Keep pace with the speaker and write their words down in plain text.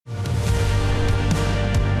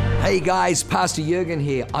Hey guys, Pastor Jurgen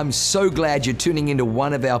here. I'm so glad you're tuning into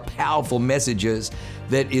one of our powerful messages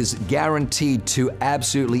that is guaranteed to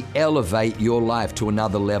absolutely elevate your life to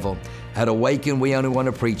another level. At Awaken, we only want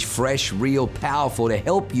to preach fresh, real, powerful to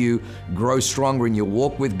help you grow stronger in your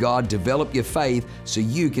walk with God, develop your faith so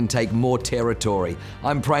you can take more territory.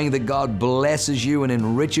 I'm praying that God blesses you and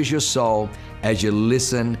enriches your soul as you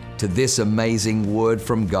listen to this amazing word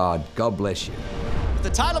from God. God bless you. The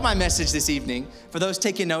title of my message this evening, for those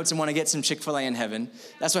taking notes and want to get some Chick-fil-A in heaven,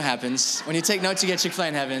 that's what happens. When you take notes, you get Chick-fil-A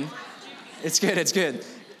in heaven. It's good, it's good.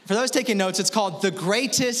 For those taking notes, it's called The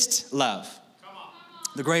Greatest Love.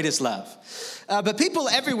 The Greatest Love. But people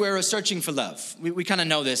everywhere are searching for love. We kind of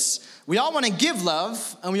know this. We all want to give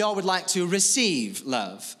love, and we all would like to receive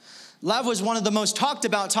love. Love was one of the most talked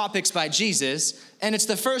about topics by Jesus, and it's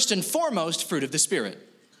the first and foremost fruit of the Spirit.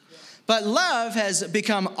 But love has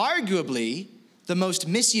become arguably the most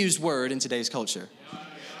misused word in today's culture.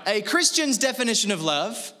 A Christian's definition of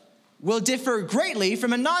love will differ greatly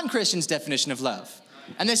from a non-Christian's definition of love.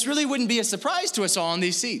 And this really wouldn't be a surprise to us all in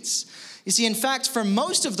these seats. You see, in fact, for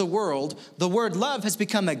most of the world, the word love has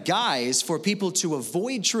become a guise for people to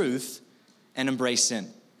avoid truth and embrace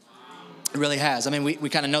sin. It really has. I mean, we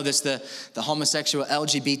kind of know this. The homosexual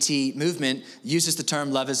LGBT movement uses the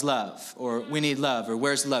term love is love, or we need love, or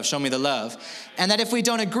where's the love? Show me the love. And that if we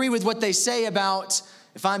don't agree with what they say about,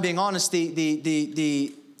 if I'm being honest,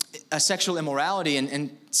 the sexual immorality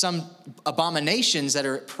and some abominations that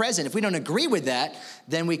are present, if we don't agree with that,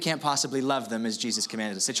 then we can't possibly love them as Jesus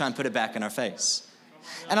commanded us. They try and put it back in our face.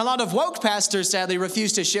 And a lot of woke pastors, sadly,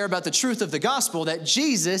 refuse to share about the truth of the gospel, that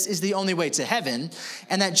Jesus is the only way to heaven,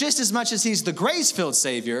 and that just as much as he's the grace-filled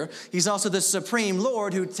Savior, he's also the supreme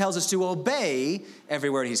Lord who tells us to obey every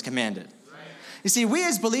word he's commanded. You see, we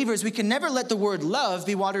as believers, we can never let the word love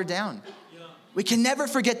be watered down. We can never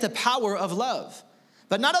forget the power of love.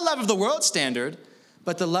 But not a love of the world standard,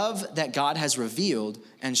 but the love that God has revealed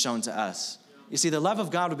and shown to us. You see, the love of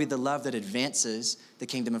God would be the love that advances the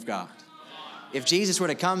kingdom of God. If Jesus were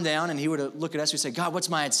to come down and he were to look at us and say, God, what's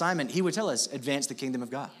my assignment? He would tell us, advance the kingdom of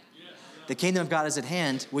God. The kingdom of God is at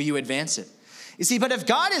hand. Will you advance it? You see, but if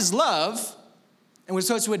God is love and we're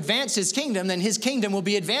supposed to advance his kingdom, then his kingdom will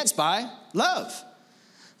be advanced by love.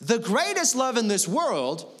 The greatest love in this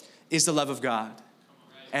world is the love of God.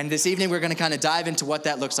 And this evening, we're going to kind of dive into what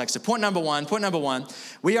that looks like. So point number one,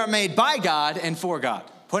 we are made by God and for God.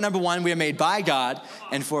 Point number one, we are made by God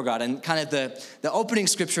and for God. And kind of the opening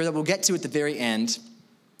scripture that we'll get to at the very end,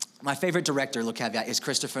 my favorite director, little caveat, is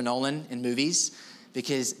Christopher Nolan in movies,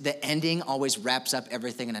 because the ending always wraps up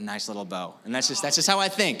everything in a nice little bow. And that's just how I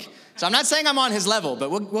think. So I'm not saying I'm on his level, but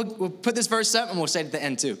we'll put this verse up and we'll say it at the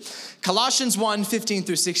end too. Colossians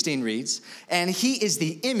 1:15-16 reads, and he is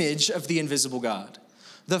the image of the invisible God,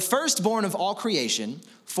 the firstborn of all creation,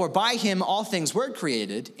 for by him all things were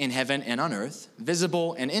created in heaven and on earth,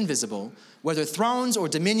 visible and invisible, whether thrones or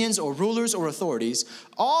dominions or rulers or authorities,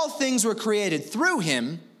 all things were created through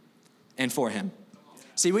him and for him.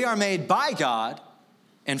 See, we are made by God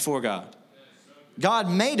and for God. God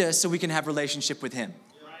made us so we can have relationship with him.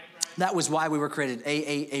 That was why we were created.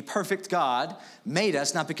 A perfect God made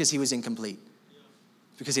us, not because he was incomplete,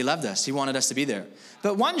 because he loved us. He wanted us to be there.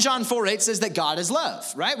 But 1 John 4:8 says that God is love,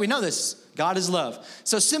 right? We know this. God is love.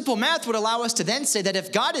 So simple math would allow us to then say that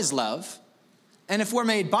if God is love, and if we're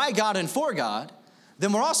made by God and for God,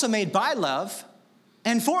 then we're also made by love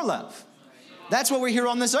and for love. That's what we're here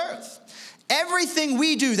on this earth. Everything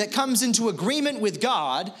we do that comes into agreement with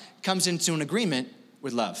God comes into an agreement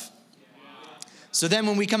with love. So then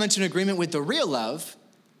when we come into an agreement with the real love,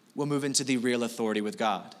 we'll move into the real authority with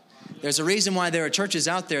God. There's a reason why there are churches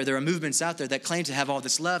out there, there are movements out there that claim to have all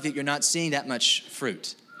this love, yet you're not seeing that much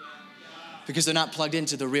fruit, because they're not plugged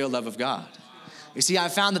into the real love of God. You see, I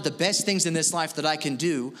found that the best things in this life that I can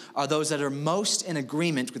do are those that are most in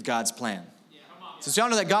agreement with God's plan. So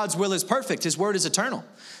y'all know that God's will is perfect. His word is eternal.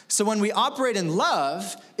 So when we operate in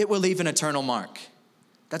love, it will leave an eternal mark.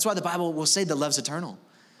 That's why the Bible will say that love's eternal.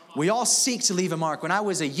 We all seek to leave a mark. When I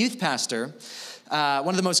was a youth pastor, one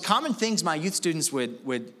of the most common things my youth students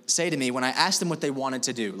would say to me when I asked them what they wanted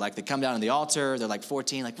to do, like they come down on the altar, they're like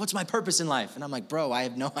 14, like, what's my purpose in life? And I'm like, bro, I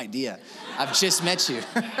have no idea. I've just met you.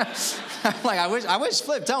 I'm like, I wish,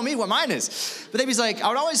 Flip, tell me what mine is. But they'd be like, I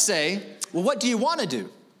would always say, well, what do you want to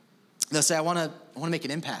do? They'll say, I want to make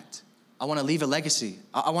an impact. I want to leave a legacy.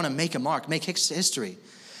 I want to make a mark, make history.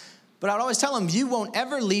 But I would always tell them, you won't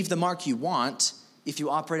ever leave the mark you want if you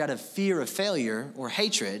operate out of fear of failure or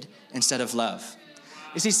hatred instead of love.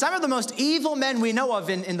 You see, some of the most evil men we know of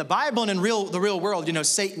in the Bible and in the real world,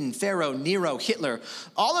 Satan, Pharaoh, Nero, Hitler,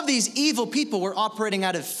 all of these evil people were operating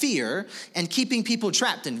out of fear and keeping people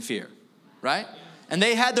trapped in fear, right? And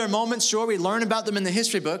they had their moments, sure, we learn about them in the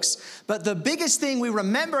history books, but the biggest thing we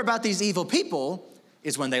remember about these evil people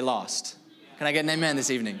is when they lost. Can I get an amen this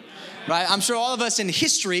evening? Right? I'm sure all of us in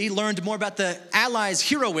history learned more about the Allies'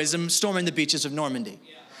 heroism storming the beaches of Normandy.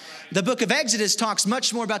 The book of Exodus talks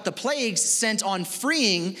much more about the plagues sent on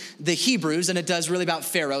freeing the Hebrews than it does really about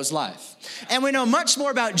Pharaoh's life. And we know much more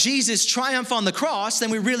about Jesus' triumph on the cross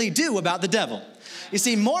than we really do about the devil. You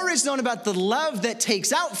see, more is known about the love that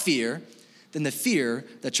takes out fear than the fear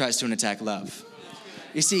that tries to attack love.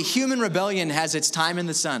 You see, human rebellion has its time in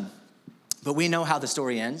the sun, but we know how the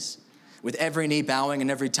story ends, with every knee bowing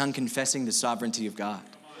and every tongue confessing the sovereignty of God.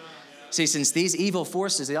 See, since these evil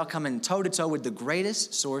forces, they all come in toe-to-toe with the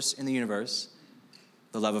greatest source in the universe,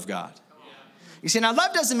 the love of God. You see, now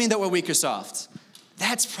love doesn't mean that we're weak or soft.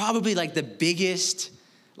 That's probably like the biggest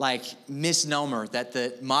misnomer that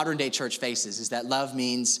the modern day church faces, is that love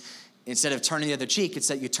means instead of turning the other cheek, it's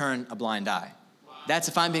that you turn a blind eye. That's,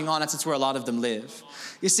 if I'm being honest, it's where a lot of them live.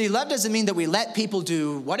 You see, love doesn't mean that we let people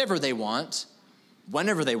do whatever they want,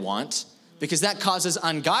 whenever they want, because that causes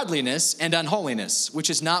ungodliness and unholiness, which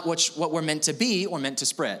is not what we're meant to be or meant to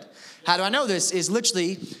spread. How do I know this? Is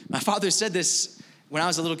literally, my father said this when I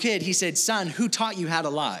was a little kid. He said, "Son, who taught you how to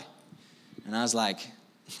lie?" And I was like,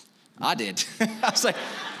 I did. I was like,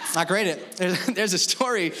 not great. There's a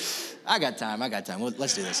story. I got time. Well,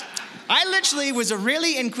 let's do this. I literally was a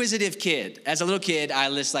really inquisitive kid. As a little kid, I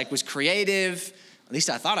just was creative. At least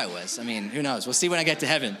I thought I was. I mean, who knows? We'll see when I get to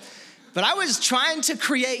heaven. But I was trying to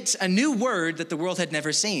create a new word that the world had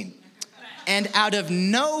never seen. And out of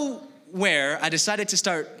nowhere, I decided to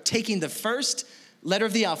start taking the first letter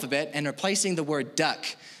of the alphabet and replacing the word duck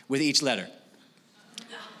with each letter.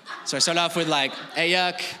 So I started off with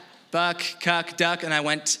ayuk, buck, cuck, duck, and I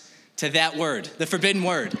went to that word, the forbidden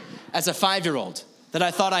word, as a 5-year-old that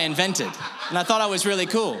I thought I invented. And I thought I was really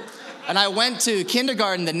cool. And I went to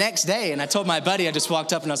kindergarten the next day and I told my buddy, I just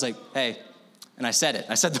walked up and I was like, "Hey," and I said it.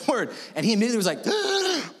 I said the word. And he immediately was like,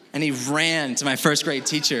 and he ran to my first grade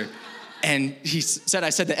teacher. And he said, I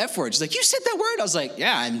said the F word. She's like, "You said that word?" I was like,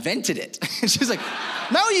 "Yeah, I invented it." And she was like,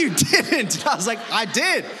 "No, you didn't." And I was like, "I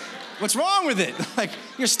did. What's wrong with it?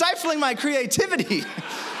 You're stifling my creativity."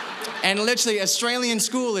 And literally, Australian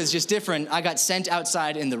school is just different. I got sent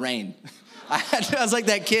outside in the rain. I was like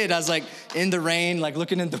that kid. I was in the rain,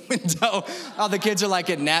 looking in the window. All the kids are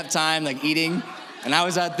at nap time, eating. And I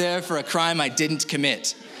was out there for a crime I didn't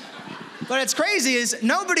commit. But it's crazy is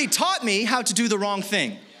nobody taught me how to do the wrong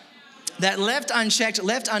thing. That left unchecked,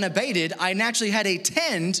 left unabated, I naturally had a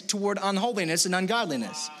tend toward unholiness and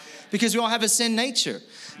ungodliness. Because we all have a sin nature.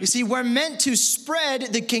 You see, we're meant to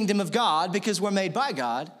spread the kingdom of God because we're made by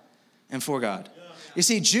God and for God. You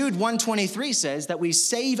see, Jude 1:23 says that we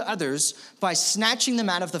save others by snatching them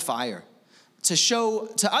out of the fire.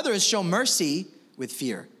 To others, show mercy with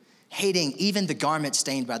fear, hating even the garment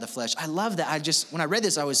stained by the flesh. I love that. When I read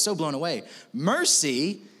this, I was so blown away.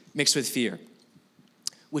 Mercy mixed with fear,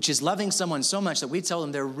 which is loving someone so much that we tell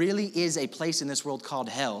them there really is a place in this world called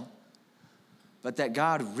hell, but that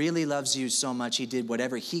God really loves you so much, he did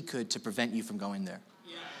whatever he could to prevent you from going there.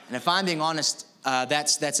 Yeah. And if I'm being honest,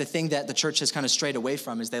 that's a thing that the church has kind of strayed away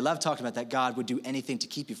from, is they love talking about that God would do anything to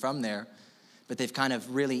keep you from there, but they've kind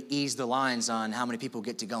of really eased the lines on how many people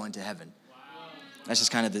get to go into heaven. Wow. That's just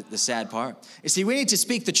kind of the sad part. You see, we need to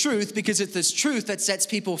speak the truth because it's this truth that sets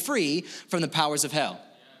people free from the powers of hell.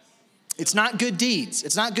 It's not good deeds.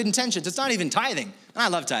 It's not good intentions. It's not even tithing. I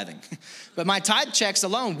love tithing. But my tithe checks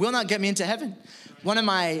alone will not get me into heaven. One of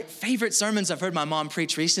my favorite sermons I've heard my mom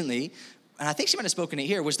preach recently, and I think she might have spoken it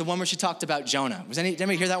here, was the one where she talked about Jonah. Did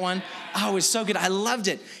anybody hear that one? Oh, it was so good. I loved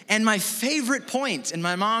it. And my favorite point in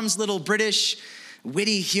my mom's little British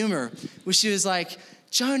witty humor was she was like,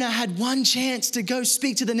 Jonah had one chance to go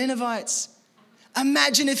speak to the Ninevites.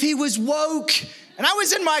 Imagine if he was woke. And I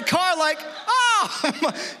was in my car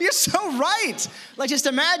you're so right. Just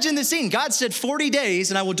imagine the scene. God said 40 days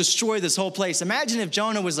and I will destroy this whole place. Imagine if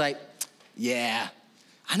Jonah was like, yeah,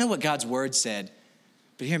 I know what God's word said,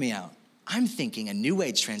 but hear me out. I'm thinking a New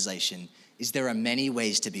Age translation is there are many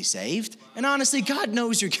ways to be saved. And honestly, God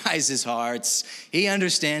knows your guys' hearts. He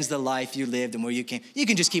understands the life you lived and where you came. You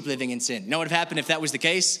can just keep living in sin. You know what would happen if that was the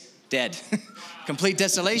case? Dead. Complete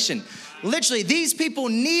desolation. Literally, these people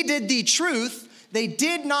needed the truth. They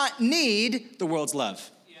did not need the world's love.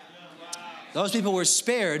 Those people were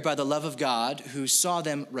spared by the love of God who saw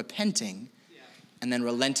them repenting and then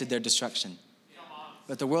relented their destruction.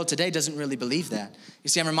 But the world today doesn't really believe that. You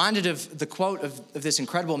see, I'm reminded of the quote of this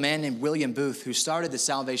incredible man named William Booth, who started the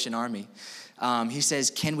Salvation Army. He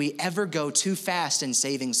says, "Can we ever go too fast in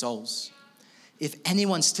saving souls? If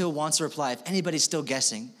anyone still wants a reply, if anybody's still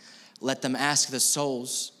guessing, let them ask the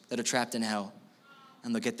souls that are trapped in hell,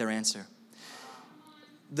 and they'll get their answer."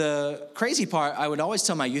 The crazy part I would always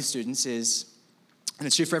tell my youth students is, and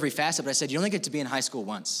it's true for every facet, but I said, you only get to be in high school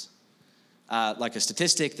once. Like a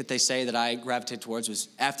statistic that they say that I gravitate towards was,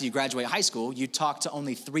 after you graduate high school, you talk to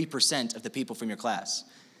only 3% of the people from your class.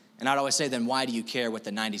 And I'd always say, then why do you care what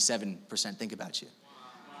the 97% think about you?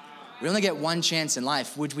 We only get one chance in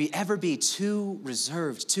life. Would we ever be too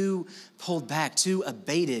reserved, too pulled back, too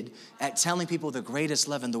abated at telling people the greatest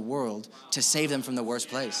love in the world to save them from the worst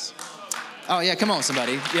place? Oh yeah, come on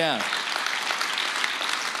somebody, yeah.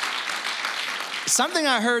 Something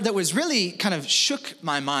I heard that was really kind of shook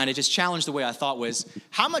my mind, it just challenged the way I thought was,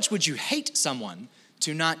 how much would you hate someone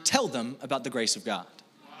to not tell them about the grace of God?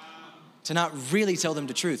 Wow. To not really tell them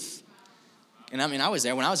the truth. And I mean, I was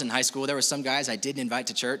there when I was in high school. There were some guys I didn't invite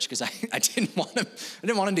to church because I didn't want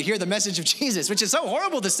them to hear the message of Jesus, which is so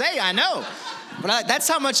horrible to say, I know. But that's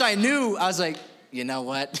how much I knew. I was like, you know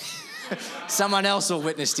what? Someone else will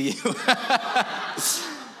witness to you.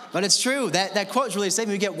 But it's true. That quote's really saving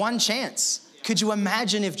me. We get one chance. Could you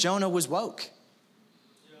imagine if Jonah was woke?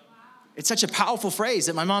 It's such a powerful phrase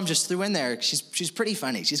that my mom just threw in there. She's pretty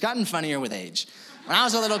funny. She's gotten funnier with age. When I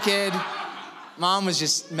was a little kid, Mom was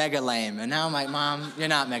just mega lame. And now I'm like, Mom, you're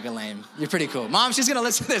not mega lame. You're pretty cool. Mom, she's going to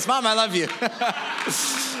listen to this. Mom, I love you.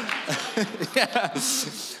 Yeah.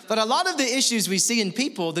 But a lot of the issues we see in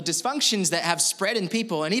people, the dysfunctions that have spread in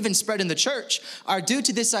people and even spread in the church, are due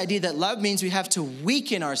to this idea that love means we have to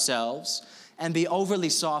weaken ourselves and be overly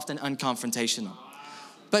soft and unconfrontational.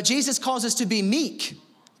 But Jesus calls us to be meek.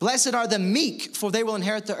 Blessed are the meek, for they will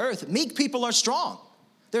inherit the earth. Meek people are strong.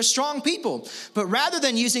 They're strong people. But rather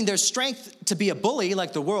than using their strength to be a bully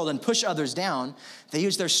like the world and push others down, they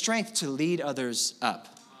use their strength to lead others up.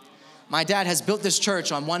 My dad has built this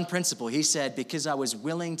church on one principle. He said, because I was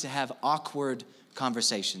willing to have awkward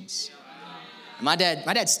conversations. My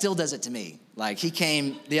dad still does it to me. Like, he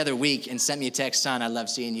came the other week and sent me a text, son, I love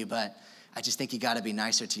seeing you, but I just think you got to be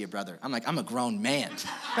nicer to your brother. I'm like, I'm a grown man.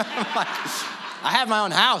 I'm like, I have my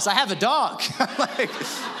own house. I have a dog. I'm like,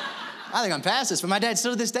 I think I'm past this. But my dad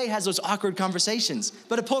still to this day has those awkward conversations.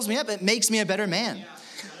 But it pulls me up. It makes me a better man.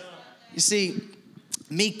 You see,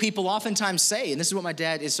 meek people oftentimes say, and this is what my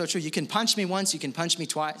dad is so true, you can punch me once, you can punch me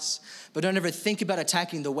twice, but don't ever think about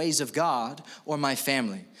attacking the ways of God or my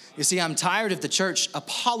family. You see, I'm tired of the church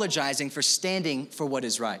apologizing for standing for what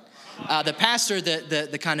is right. The pastor,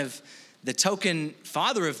 the kind of the token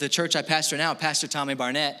father of the church I pastor now, Pastor Tommy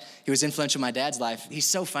Barnett, he was influential in my dad's life. He's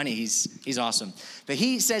so funny. He's awesome. But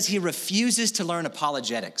he says he refuses to learn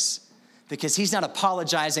apologetics because he's not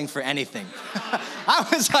apologizing for anything. I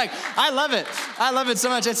was like, I love it. I love it so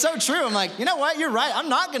much. It's so true. I'm like, you know what? You're right. I'm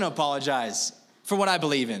not going to apologize for what I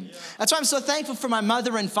believe in. That's why I'm so thankful for my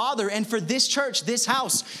mother and father and for this church, this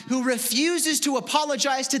house, who refuses to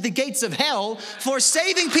apologize to the gates of hell for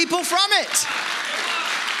saving people from it.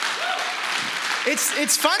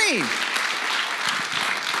 It's funny.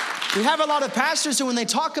 We have a lot of pastors who, when they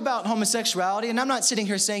talk about homosexuality, and I'm not sitting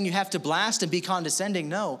here saying you have to blast and be condescending,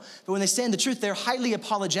 no. But when they stand the truth, they're highly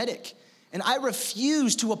apologetic. And I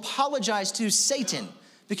refuse to apologize to Satan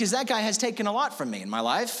because that guy has taken a lot from me in my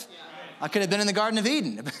life. I could have been in the Garden of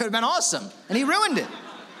Eden. It would have been awesome. And he ruined it.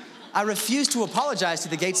 I refuse to apologize to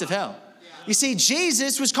the gates of hell. You see,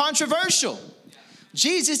 Jesus was controversial.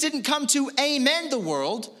 Jesus didn't come to amend the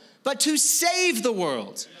world, but to save the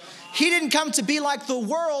world. He didn't come to be like the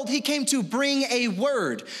world. He came to bring a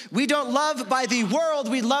word. We don't love by the world.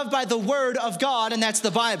 We love by the word of God, and that's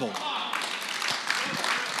the Bible.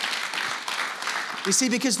 You see,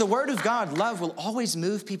 because the word of God, love, will always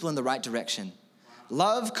move people in the right direction.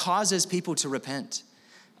 Love causes people to repent.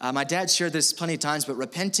 My dad shared this plenty of times, but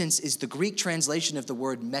repentance is the Greek translation of the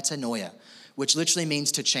word metanoia, which literally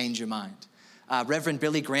means to change your mind. Reverend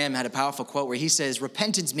Billy Graham had a powerful quote where he says,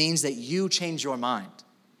 repentance means that you change your mind.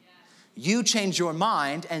 You change your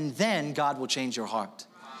mind, and then God will change your heart.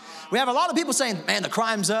 We have a lot of people saying, man, the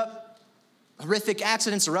crime's up. Horrific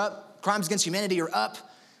accidents are up. Crimes against humanity are up.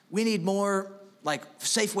 We need more,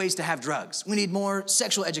 safe ways to have drugs. We need more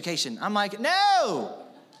sexual education. I'm like, no,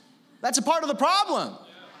 that's a part of the problem.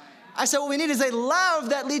 I said, what we need is a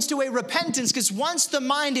love that leads to a repentance, because once the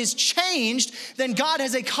mind is changed, then God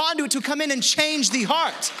has a conduit to come in and change the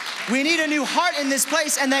heart. We need a new heart in this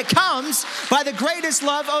place, and that comes by the greatest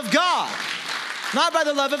love of God, not by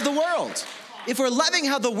the love of the world. If we're loving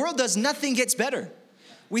how the world does, nothing gets better.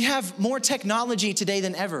 We have more technology today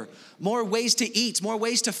than ever, more ways to eat, more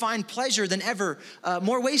ways to find pleasure than ever,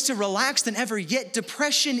 more ways to relax than ever, yet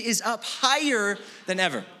depression is up higher than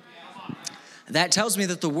ever. That tells me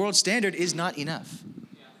that the world standard is not enough.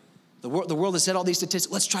 The world has said all these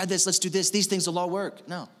statistics, let's try this, let's do this, these things will all work.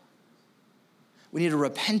 No. We need a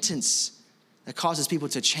repentance that causes people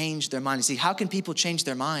to change their mind. You see, how can people change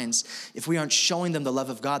their minds if we aren't showing them the love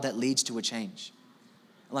of God that leads to a change?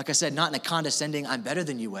 Like I said, not in a condescending, I'm better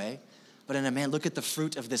than you way, but in a, man, look at the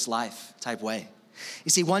fruit of this life type way. You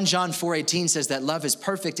see, 1 John 4:18 says that love is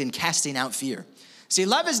perfect in casting out fear. See,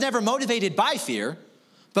 love is never motivated by fear,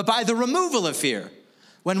 but by the removal of fear.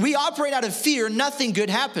 When we operate out of fear, nothing good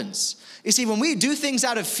happens. You see, when we do things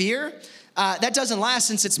out of fear, that doesn't last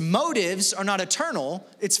since its motives are not eternal.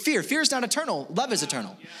 It's fear. Fear is not eternal. Love is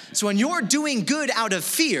eternal. So when you're doing good out of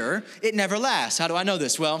fear, it never lasts. How do I know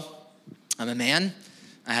this? Well, I'm a man.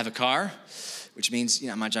 I have a car, which means,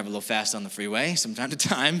 I might drive a little fast on the freeway from time to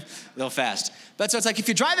time, a little fast. But so it's like if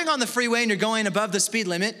you're driving on the freeway and you're going above the speed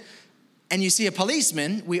limit and you see a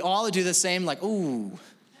policeman, we all do the same, like, ooh,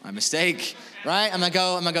 my mistake, right? I'm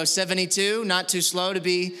gonna go 72, not too slow to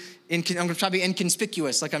be, I'm gonna try to be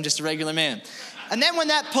inconspicuous, like I'm just a regular man. And then when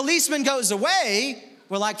that policeman goes away,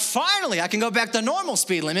 we're like, finally, I can go back to normal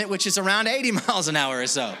speed limit, which is around 80 miles an hour or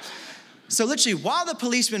so. So literally, while the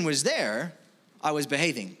policeman was there, I was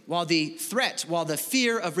behaving. While the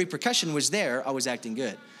fear of repercussion was there, I was acting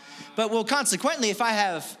good. But well, consequently, if I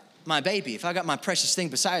have my baby, if I got my precious thing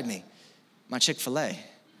beside me, my Chick-fil-A.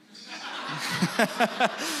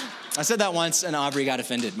 I said that once and Aubrey got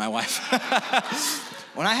offended, my wife.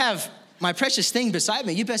 When I have my precious thing beside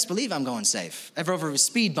me, you best believe I'm going safe. Ever over a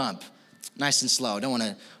speed bump, nice and slow. Don't want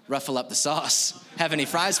to ruffle up the sauce, have any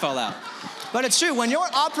fries fall out. But it's true, when you're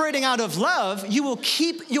operating out of love, you will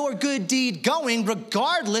keep your good deed going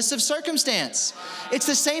regardless of circumstance. It's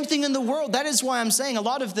the same thing in the world. That is why I'm saying a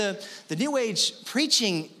lot of the New Age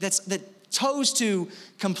preaching that toes to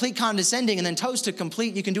complete condescending and then toes to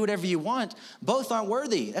complete, you can do whatever you want, both aren't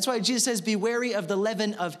worthy. That's why Jesus says, be wary of the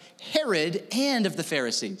leaven of Herod and of the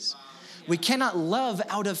Pharisees. We cannot love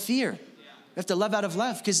out of fear. We have to love out of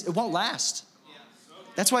love because it won't last.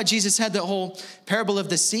 That's why Jesus had the whole parable of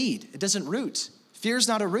the seed. It doesn't root. Fear is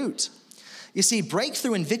not a root. You see,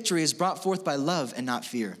 breakthrough and victory is brought forth by love and not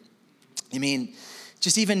fear. I mean,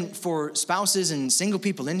 just even for spouses and single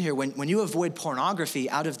people in here, when you avoid pornography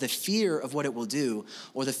out of the fear of what it will do,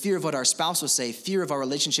 or the fear of what our spouse will say, fear of our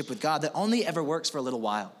relationship with God, that only ever works for a little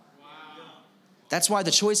while. That's why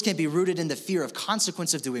the choice can't be rooted in the fear of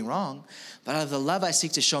consequence of doing wrong, but out of the love I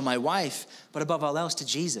seek to show my wife, but above all else to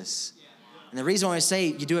Jesus. And the reason why I say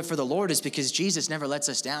you do it for the Lord is because Jesus never lets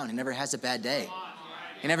us down. He never has a bad day.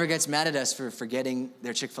 He never gets mad at us for forgetting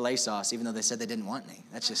their Chick-fil-A sauce, even though they said they didn't want any.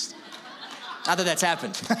 That's just, not that that's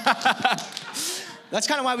happened. That's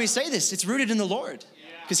kind of why we say this. It's rooted in the Lord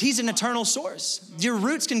because he's an eternal source. Your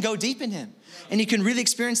roots can go deep in him and you can really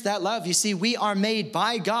experience that love. You see, we are made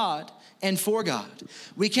by God and for God.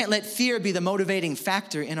 We can't let fear be the motivating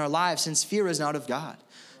factor in our lives since fear is not of God.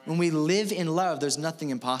 When we live in love, there's nothing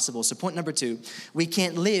impossible. So point number 2, we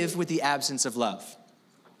can't live with the absence of love.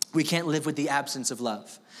 We can't live with the absence of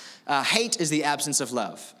love. Hate is the absence of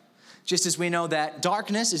love. Just as we know that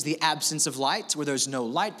darkness is the absence of light, where there's no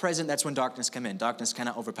light present, that's when darkness comes in. Darkness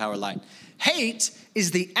cannot overpower light. Hate is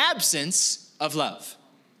the absence of love.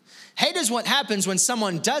 Hate is what happens when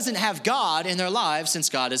someone doesn't have God in their lives since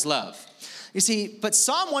God is love. You see, but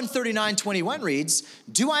Psalm 139:21 reads,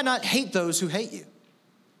 do I not hate those who hate you?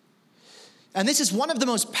 And this is one of the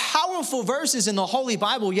most powerful verses in the Holy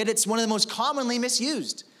Bible, yet it's one of the most commonly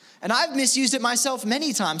misused. And I've misused it myself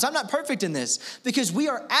many times. I'm not perfect in this because we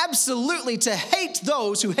are absolutely to hate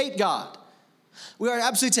those who hate God. We are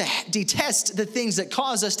absolutely to detest the things that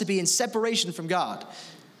cause us to be in separation from God.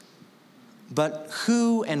 But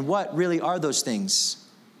who and what really are those things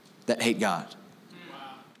that hate God?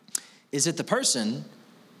 Is it the person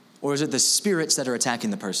or is it the spirits that are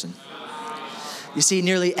attacking the person? You see,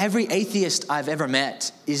 nearly every atheist I've ever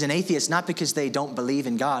met is an atheist not because they don't believe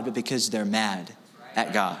in God, but because they're mad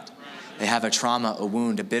at God. They have a trauma, a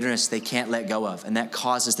wound, a bitterness they can't let go of, and that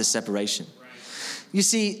causes the separation. You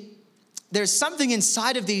see, there's something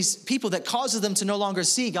inside of these people that causes them to no longer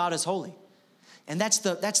see God as holy. And that's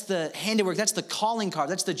the handiwork, that's the calling card,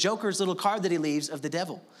 that's the Joker's little card that he leaves of the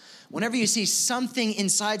devil. Whenever you see something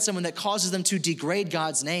inside someone that causes them to degrade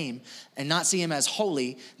God's name and not see him as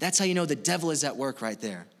holy, that's how you know the devil is at work right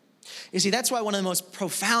there. You see, that's why one of the most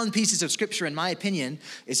profound pieces of scripture, in my opinion,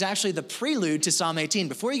 is actually the prelude to Psalm 18.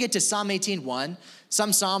 Before you get to Psalm 18:1,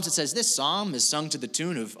 some psalms it says, this psalm is sung to the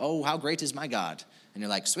tune of, oh, how great is my God. And you're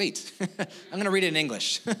like, sweet, I'm going to read it in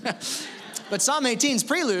English. But Psalm 18's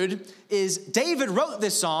prelude is David wrote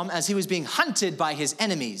this psalm as he was being hunted by his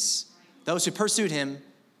enemies, those who pursued him,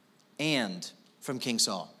 and from King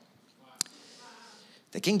Saul.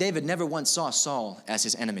 The King David never once saw Saul as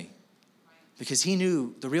his enemy because he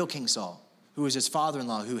knew the real King Saul, who was his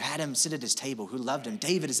father-in-law, who had him sit at his table, who loved him.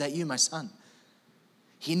 David, is that you, my son?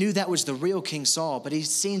 He knew that was the real King Saul, but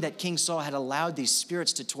he's seen that King Saul had allowed these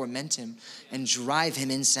spirits to torment him and drive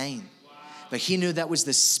him insane. But he knew that was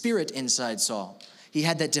the spirit inside Saul. He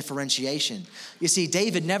had that differentiation. You see,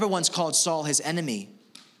 David never once called Saul his enemy.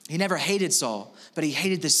 He never hated Saul, but he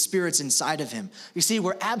hated the spirits inside of him. You see,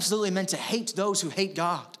 we're absolutely meant to hate those who hate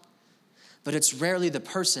God, but it's rarely the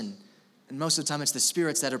person, and most of the time it's the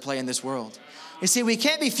spirits that are playing this world. You see, we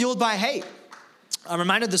can't be fueled by hate. I'm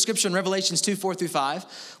reminded of the scripture in Revelations 2:4-5,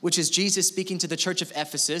 which is Jesus speaking to the church of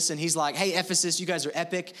Ephesus. And he's like, hey, Ephesus, you guys are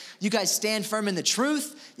epic. You guys stand firm in the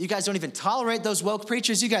truth. You guys don't even tolerate those woke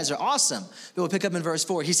preachers. You guys are awesome. But we'll pick up in verse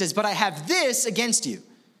 4. He says, but I have this against you,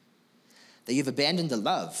 that you've abandoned the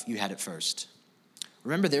love you had at first.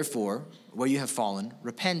 Remember, therefore, where you have fallen,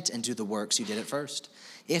 repent and do the works you did at first.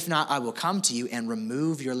 If not, I will come to you and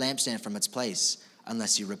remove your lampstand from its place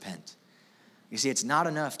unless you repent. You see, it's not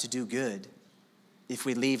enough to do good if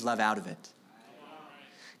we leave love out of it.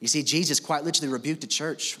 You see, Jesus quite literally rebuked a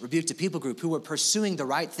church, rebuked a people group who were pursuing the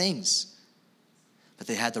right things, but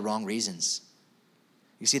they had the wrong reasons.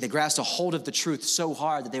 You see, they grasped a hold of the truth so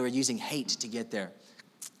hard that they were using hate to get there.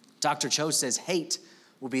 Dr. Cho says hate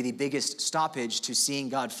will be the biggest stoppage to seeing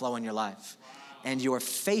God flow in your life. And your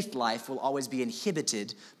faith life will always be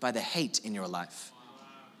inhibited by the hate in your life.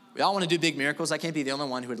 We all want to do big miracles. I can't be the only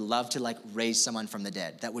one who would love to raise someone from the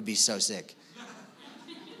dead. That would be so sick.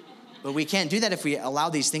 But we can't do that if we allow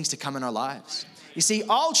these things to come in our lives. You see,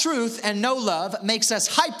 all truth and no love makes us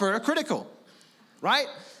hypercritical, right?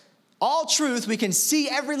 All truth, we can see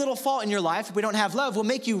every little fault in your life. If we don't have love, will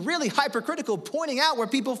make you really hypercritical, pointing out where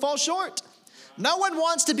people fall short. No one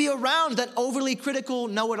wants to be around that overly critical,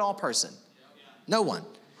 know-it-all person. No one.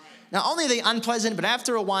 Not only are they unpleasant, but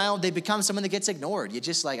after a while, they become someone that gets ignored. You're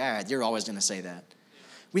just like, all right, you're always going to say that.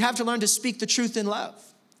 We have to learn to speak the truth in love.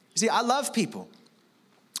 You see, I love people.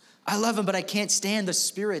 I love them, but I can't stand the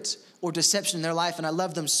spirit or deception in their life. And I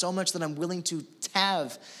love them so much that I'm willing to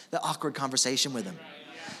have the awkward conversation with them.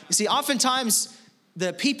 You see, oftentimes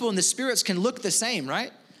the people and the spirits can look the same,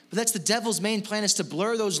 right? But that's the devil's main plan, is to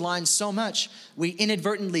blur those lines so much we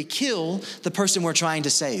inadvertently kill the person we're trying to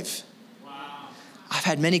save. Wow. I've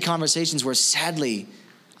had many conversations where sadly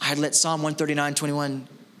I had let Psalm 139:21,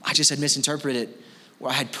 I just had misinterpreted it,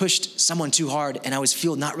 where I had pushed someone too hard and I was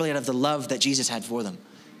fueled not really out of the love that Jesus had for them.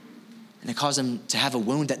 And it caused them to have a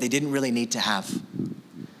wound that they didn't really need to have.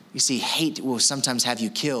 You see, hate will sometimes have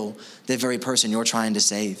you kill the very person you're trying to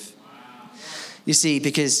save. You see,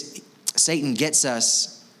 because Satan gets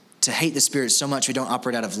us to hate the Spirit so much we don't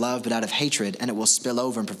operate out of love, but out of hatred, and it will spill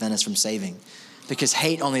over and prevent us from saving. Because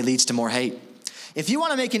hate only leads to more hate. If you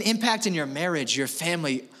want to make an impact in your marriage, your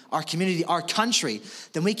family, our community, our country,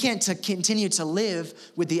 then we can't continue to live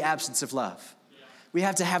with the absence of love. We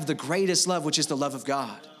have to have the greatest love, which is the love of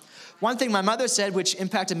God. One thing my mother said, which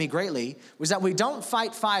impacted me greatly, was that we don't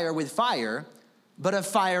fight fire with fire, but a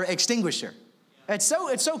fire extinguisher. It's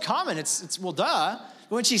so common. It's well, duh.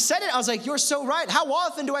 But when she said it, I was like, you're so right. How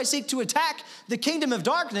often do I seek to attack the kingdom of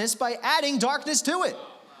darkness by adding darkness to it?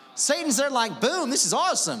 Satan's there like, boom, this is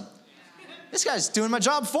awesome. This guy's doing my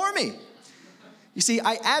job for me. You see,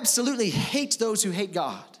 I absolutely hate those who hate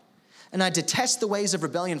God. And I detest the ways of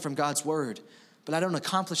rebellion from God's word. But I don't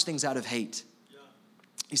accomplish things out of hate.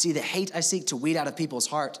 You see, the hate I seek to weed out of people's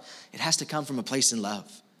heart, it has to come from a place in love.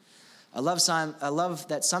 I love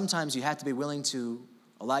that sometimes you have to be willing to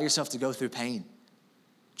allow yourself to go through pain,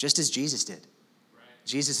 just as Jesus did. Right.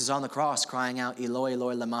 Jesus is on the cross crying out, Eloi,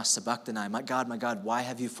 Eloi, lama sabachthani, my God, why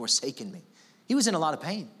have you forsaken me? He was in a lot of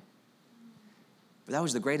pain. But that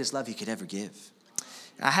was the greatest love he could ever give.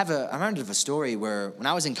 I remember of a story where when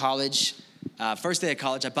I was in college, first day of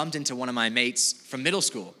college, I bumped into one of my mates from middle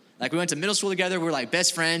school. Like we went to middle school together. We were like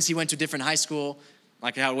best friends. He went to a different high school.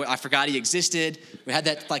 Like I forgot he existed. We had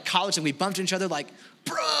that like college and we bumped into each other like,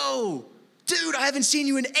 bro, dude, I haven't seen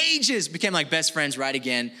you in ages. Became like best friends right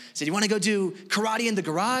again. Said, you want to go do karate in the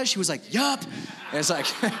garage? He was like, yup. And it's like,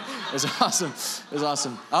 it was awesome. It was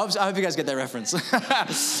awesome. I hope you guys get that reference.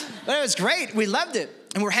 But it was great. We loved it.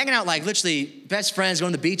 And we're hanging out like literally best friends,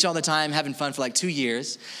 going to the beach all the time, having fun for like 2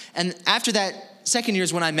 years. And after that second year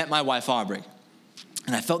is when I met my wife, Aubrey.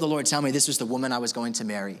 And I felt the Lord tell me this was the woman I was going to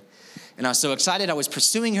marry. And I was so excited. I was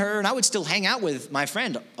pursuing her, and I would still hang out with my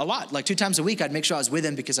friend a lot. Like 2 times a week, I'd make sure I was with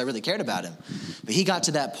him because I really cared about him. But he got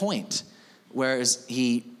to that point where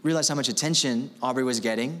he realized how much attention Aubrey was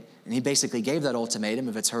getting, and he basically gave that ultimatum,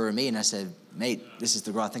 if it's her or me. And I said, mate, this is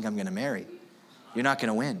the girl I think I'm going to marry. You're not going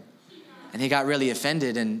to win. And he got really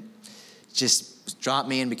offended and just dropped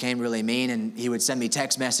me and became really mean. And he would send me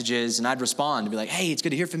text messages, and I'd respond and be like, hey, it's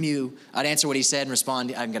good to hear from you. I'd answer what he said and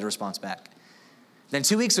respond. I didn't get a response back. Then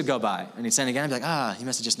 2 weeks would go by, and he'd send again. I'd be like, he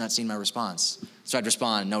must have just not seen my response. So I'd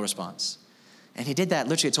respond, no response. And he did that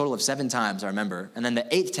literally a total of 7 times, I remember. And then the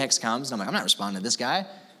 8th text comes, and I'm like, I'm not responding to this guy.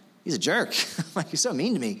 He's a jerk. I'm like, he's so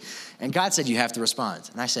mean to me. And God said, you have to respond.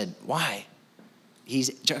 And I said, why?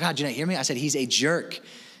 God, did you not hear me? I said, he's a jerk.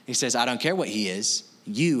 He says, I don't care what he is.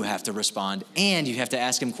 You have to respond, and you have to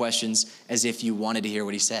ask him questions as if you wanted to hear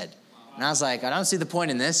what he said. And I was like, I don't see the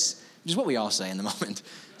point in this, which is what we all say in the moment.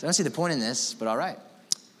 I don't see the point in this, but all right.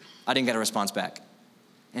 I didn't get a response back.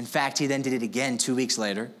 In fact, he then did it again 2 weeks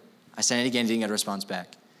later. I sent it again, didn't get a response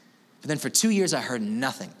back. But then for 2 years, I heard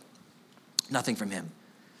nothing from him.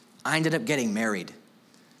 I ended up getting married.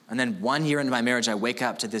 And then 1 year into my marriage, I wake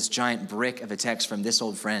up to this giant brick of a text from this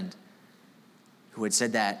old friend who had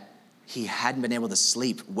said that he hadn't been able to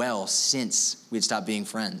sleep well since we'd stopped being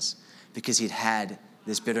friends because he'd had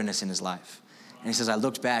this bitterness in his life. And he says, I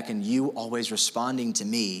looked back, and you always responding to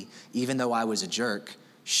me, even though I was a jerk,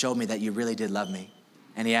 showed me that you really did love me.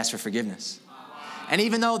 And he asked for forgiveness. And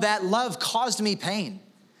even though that love caused me pain,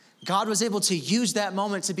 God was able to use that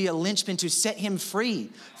moment to be a linchpin to set him free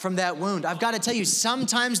from that wound. I've got to tell you,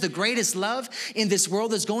 sometimes the greatest love in this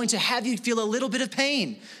world is going to have you feel a little bit of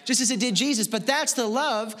pain, just as it did Jesus. But that's the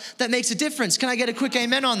love that makes a difference. Can I get a quick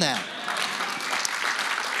amen on that?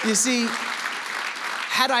 You see,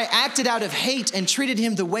 had I acted out of hate and treated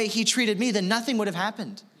him the way he treated me, then nothing would have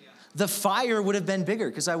happened. The fire would have been bigger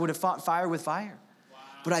because I would have fought fire with fire.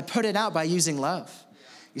 But I put it out by using love.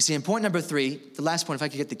 You see, in point number 3, the last point, if I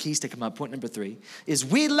could get the keys to come up, point number 3, is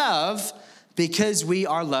we love because we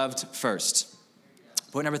are loved first.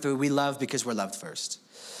 Point number 3, we love because we're loved first.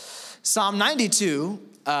 Psalm 90,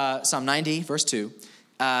 verse 2,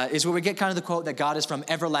 is where we get kind of the quote that God is from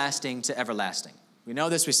everlasting to everlasting. We know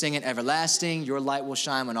this, we sing it, everlasting, your light will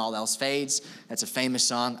shine when all else fades. That's a famous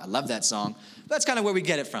song. I love that song. But that's kind of where we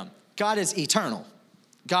get it from. God is eternal.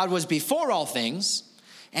 God was before all things,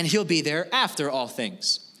 and he'll be there after all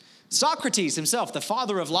things. Socrates himself, the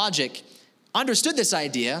father of logic, understood this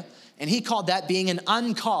idea, and he called that being an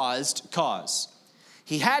uncaused cause.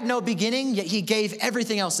 He had no beginning, yet he gave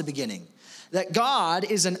everything else a beginning. That God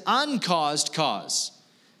is an uncaused cause.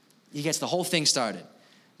 He gets the whole thing started.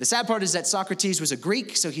 The sad part is that Socrates was a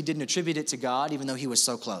Greek, so he didn't attribute it to God, even though he was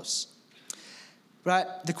so close.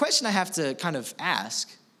 But the question I have to kind of ask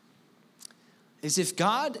is, if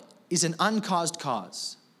God is an uncaused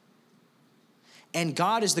cause, and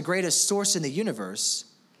God is the greatest source in the universe,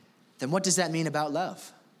 then what does that mean about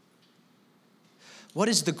love? What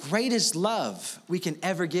is the greatest love we can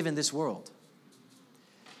ever give in this world?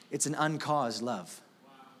 It's an uncaused love.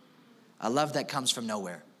 A love that comes from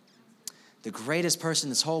nowhere. The greatest person in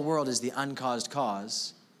this whole world is the uncaused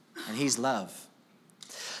cause, and he's love.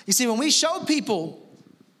 You see, when we show people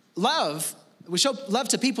love, we show love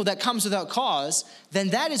to people that comes without cause, then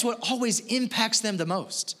that is what always impacts them the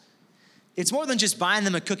most. It's more than just buying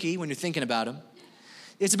them a cookie when you're thinking about them.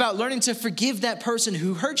 It's about learning to forgive that person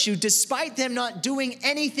who hurt you despite them not doing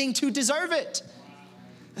anything to deserve it.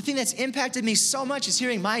 The thing that's impacted me so much is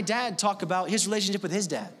hearing my dad talk about his relationship with his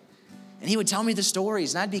dad. And he would tell me the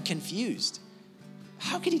stories, and I'd be confused.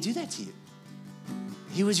 How could he do that to you?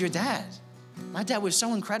 He was your dad. My dad was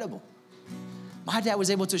so incredible. My dad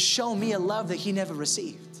was able to show me a love that he never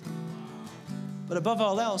received. But above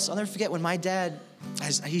all else, I'll never forget when my dad,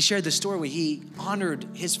 he shared the story where he honored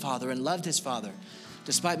his father and loved his father,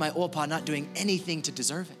 despite my old pa not doing anything to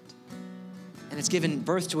deserve it. And it's given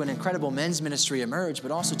birth to an incredible men's ministry Emerge,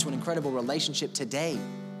 but also to an incredible relationship today.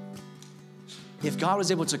 If God was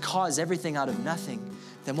able to cause everything out of nothing,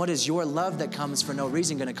 then what is your love that comes for no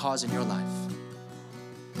reason going to cause in your life?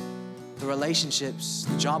 The relationships,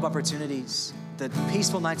 the job opportunities, the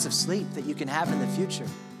peaceful nights of sleep that you can have in the future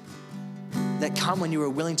that come when you are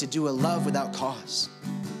willing to do a love without cause.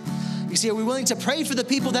 You see, are we willing to pray for the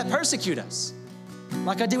people that persecute us?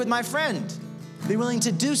 Like I did with my friend. Be willing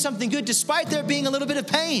to do something good despite there being a little bit of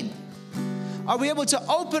pain. Are we able to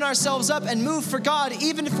open ourselves up and move for God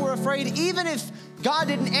even if we're afraid, even if God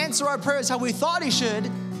didn't answer our prayers how we thought he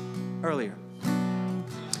should earlier?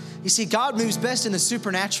 You see, God moves best in the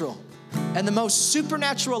supernatural. And the most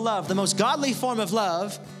supernatural love, the most godly form of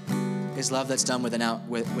love, is love that's done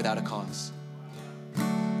without a cause.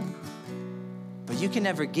 you can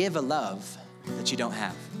never give a love that you don't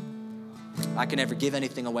have. I can never give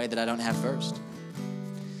anything away that I don't have first.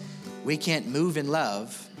 We can't move in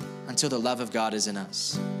love until the love of God is in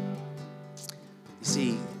us. You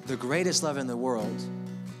see, the greatest love in the world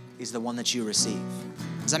is the one that you receive.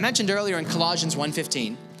 As I mentioned earlier in Colossians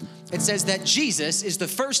 1:15, it says that Jesus is the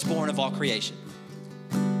firstborn of all creation.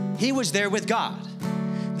 He was there with God.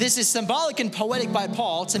 This is symbolic and poetic by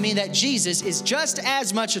Paul to mean that Jesus is just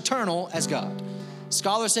as much eternal as God.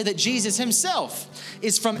 Scholars say that Jesus himself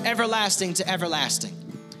is from everlasting to everlasting,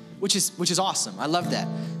 which is awesome. I love that.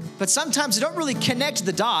 But sometimes they don't really connect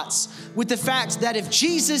the dots with the fact that if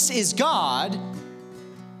Jesus is God,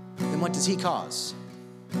 then what does he cause?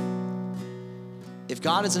 If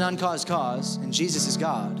God is an uncaused cause and Jesus is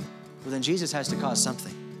God, well then Jesus has to cause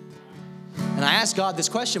something. And I asked God this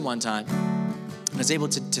question one time, and I was able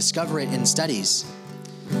to discover it in studies,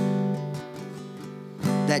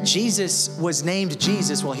 that Jesus was named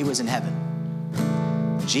Jesus while he was in heaven.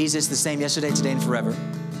 Jesus, the same yesterday, today, and forever.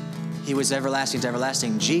 He was everlasting to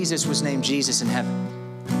everlasting. Jesus was named Jesus in heaven.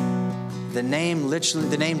 The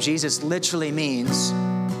name Jesus literally means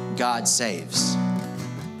God saves.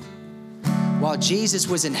 While Jesus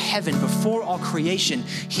was in heaven before all creation,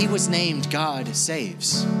 he was named God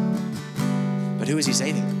saves. But who is he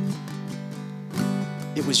saving?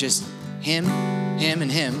 It was just him,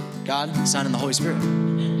 and him, God, the Son, and the Holy Spirit.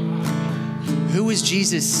 Who was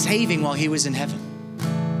Jesus saving while he was in heaven?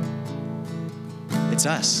 It's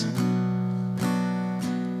us.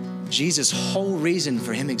 Jesus' whole reason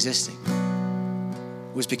for him existing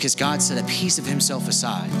was because God set a piece of himself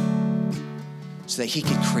aside so that he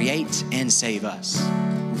could create and save us.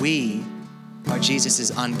 We are Jesus'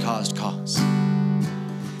 uncaused cause.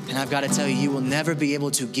 And I've got to tell you, you will never be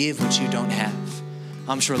able to give what you don't have.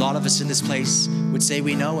 I'm sure a lot of us in this place would say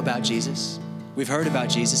we know about Jesus. We've heard about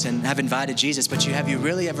Jesus and have invited Jesus, but have you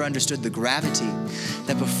really ever understood the gravity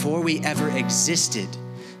that before we ever existed,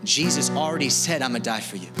 Jesus already said, I'm gonna die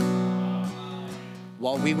for you.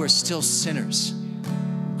 While we were still sinners,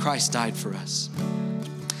 Christ died for us.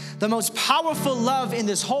 The most powerful love in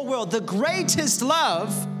this whole world, the greatest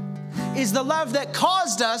love, is the love that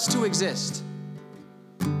caused us to exist.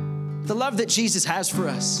 The love that Jesus has for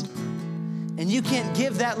us. And you can't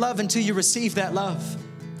give that love until you receive that love.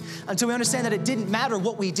 Until we understand that it didn't matter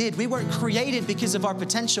what we did. We weren't created because of our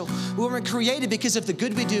potential. We weren't created because of the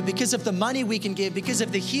good we do, because of the money we can give, because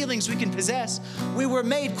of the healings we can possess. We were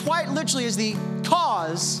made quite literally as the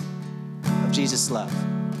cause of Jesus' love.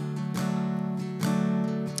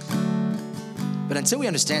 But until we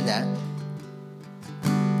understand that,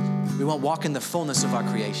 we won't walk in the fullness of our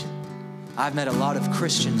creation. I've met a lot of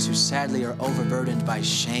Christians who sadly are overburdened by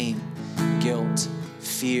shame, guilt,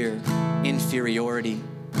 fear, inferiority,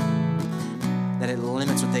 that it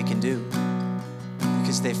limits what they can do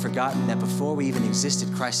because they've forgotten that before we even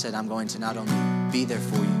existed, Christ said, I'm going to not only be there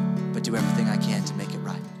for you, but do everything I can to make it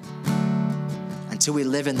right. Until we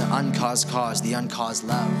live in the uncaused cause, the uncaused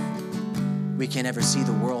love, we can't ever see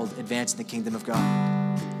the world advance in the kingdom of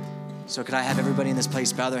God. So could I have everybody in this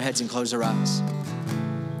place bow their heads and close their eyes?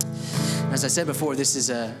 As I said before, this is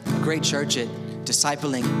a great church at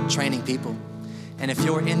discipling, training people. And if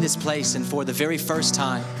you're in this place and for the very first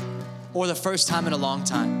time, or the first time in a long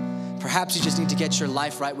time, perhaps you just need to get your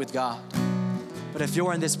life right with God. But if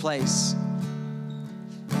you're in this place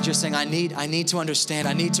and you're saying, I need to understand,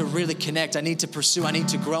 I need to really connect, I need to pursue, I need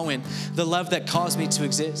to grow in the love that caused me to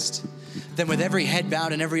exist, then with every head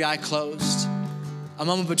bowed and every eye closed, a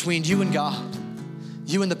moment between you and God,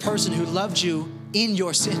 you and the person who loved you in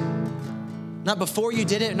your sin. Not before you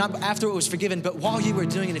did it, not after it was forgiven, but while you were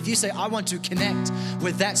doing it. If you say, I want to connect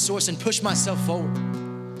with that source and push myself forward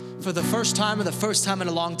for the first time or the first time in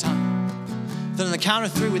a long time, then on the count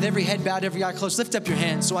of 3 with every head bowed, every eye closed, lift up your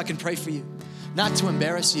hands so I can pray for you. Not to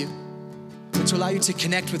embarrass you, but to allow you to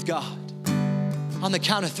connect with God. On the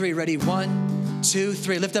count of 3, ready? 1, 2,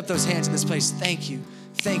 3. Lift up those hands in this place. Thank you.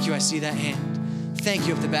 Thank you. I see that hand. Thank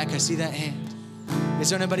you up the back. I see that hand.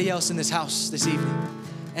 Is there anybody else in this house this evening?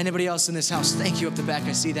 Anybody else in this house? Thank you up the back.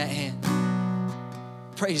 I see that hand.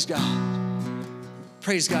 Praise God.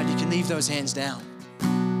 Praise God. You can leave those hands down.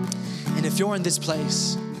 And if you're in this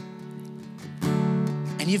place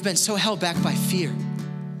and you've been so held back by fear,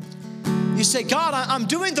 you say, God, I'm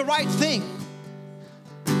doing the right thing.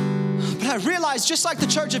 But I realize, just like the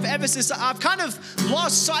church of Ephesus, I've kind of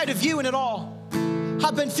lost sight of you in it all.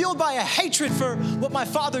 I've been fueled by a hatred for what my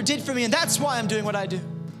father did for me, and that's why I'm doing what I do.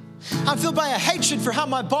 I'm filled by a hatred for how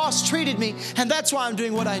my boss treated me, and that's why I'm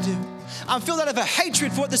doing what I do. I'm filled out of a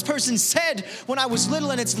hatred for what this person said when I was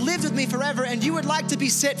little, and it's lived with me forever, and you would like to be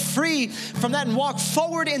set free from that and walk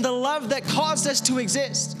forward in the love that caused us to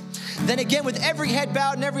exist. Then again, with every head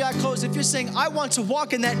bowed and every eye closed, if you're saying, I want to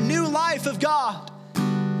walk in that new life of God,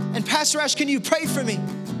 and Pastor Ash, can you pray for me?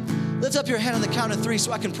 Lift up your hand on the count of 3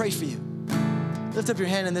 so I can pray for you. Lift up your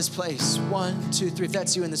hand in this place. 1, 2, 3. If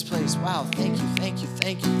that's you in this place, wow, thank you, thank you,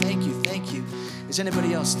 thank you, thank you, thank you. Is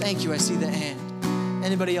anybody else? Thank you, I see that hand.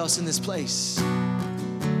 Anybody else in this place?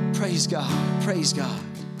 Praise God, praise God.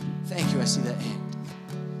 Thank you, I see that hand.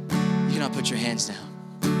 You can all put your hands down.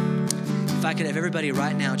 If I could have everybody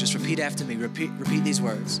right now just repeat after me, repeat these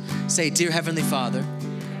words. Say, Dear Heavenly Father,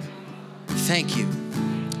 thank you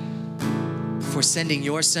for sending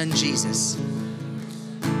your son Jesus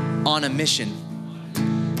on a mission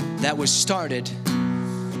that was started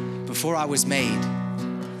before I was made,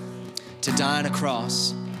 to die on a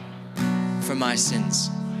cross for my sins.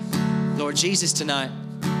 Lord Jesus, tonight,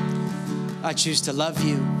 I choose to love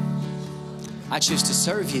you. I choose to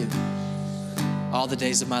serve you all the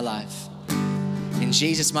days of my life. In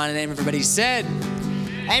Jesus' mighty name, everybody said,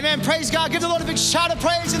 amen. Praise God. Give the Lord a big shout of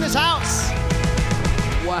praise in this house.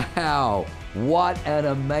 Wow, what an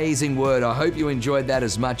amazing word. I hope you enjoyed that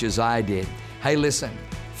as much as I did. Hey, listen,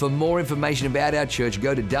 for more information about our church,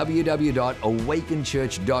 go to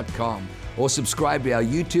www.awakenchurch.com or subscribe to our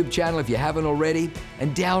YouTube channel if you haven't already,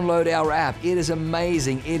 and download our app. It is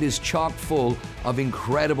amazing. It is chock full of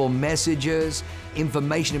incredible messages,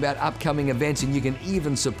 information about upcoming events, and you can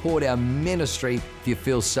even support our ministry if you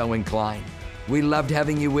feel so inclined. We loved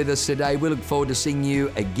having you with us today. We look forward to seeing you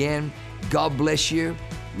again. God bless you.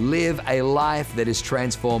 Live a life that is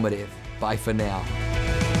transformative. Bye for now.